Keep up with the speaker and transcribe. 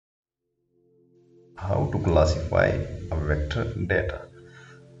how to classify a vector data.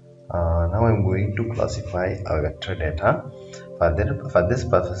 Now I'm going to classify a vector data. For this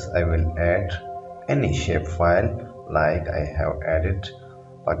purpose, I will add any shapefile, like I have added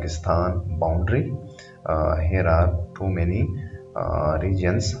Pakistan boundary. Here are too many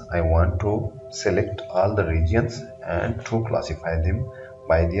regions. I want to select all the regions and to classify them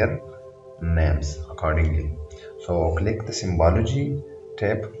by their names accordingly. So click the symbology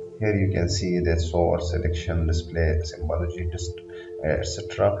tab. Here you can see the source, selection, display, symbology,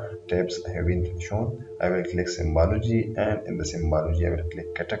 etc. tabs have been shown. I will click symbology, and in the symbology I will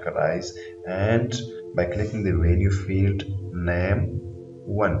click categorize, and by clicking the value field name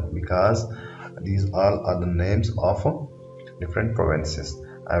 1, because these all are the names of different provinces.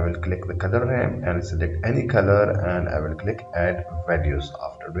 I will click the color name and select any color, and I will click add values.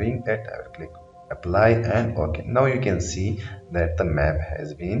 After doing that, I will click apply and OK. Now you can see that the map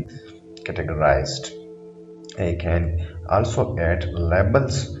has been categorized. I can also add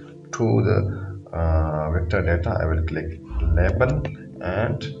labels to the vector data. I will click label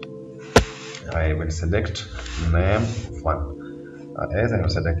and I will select name 1. As I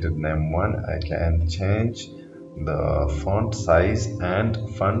have selected name 1, I can change the font size and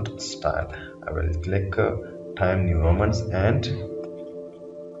font style. I will click Time New Romans and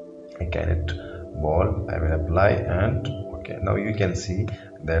I can hit bold. I will apply and OK. Now you can see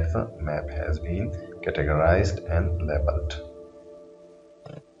that the map has been categorized and labeled.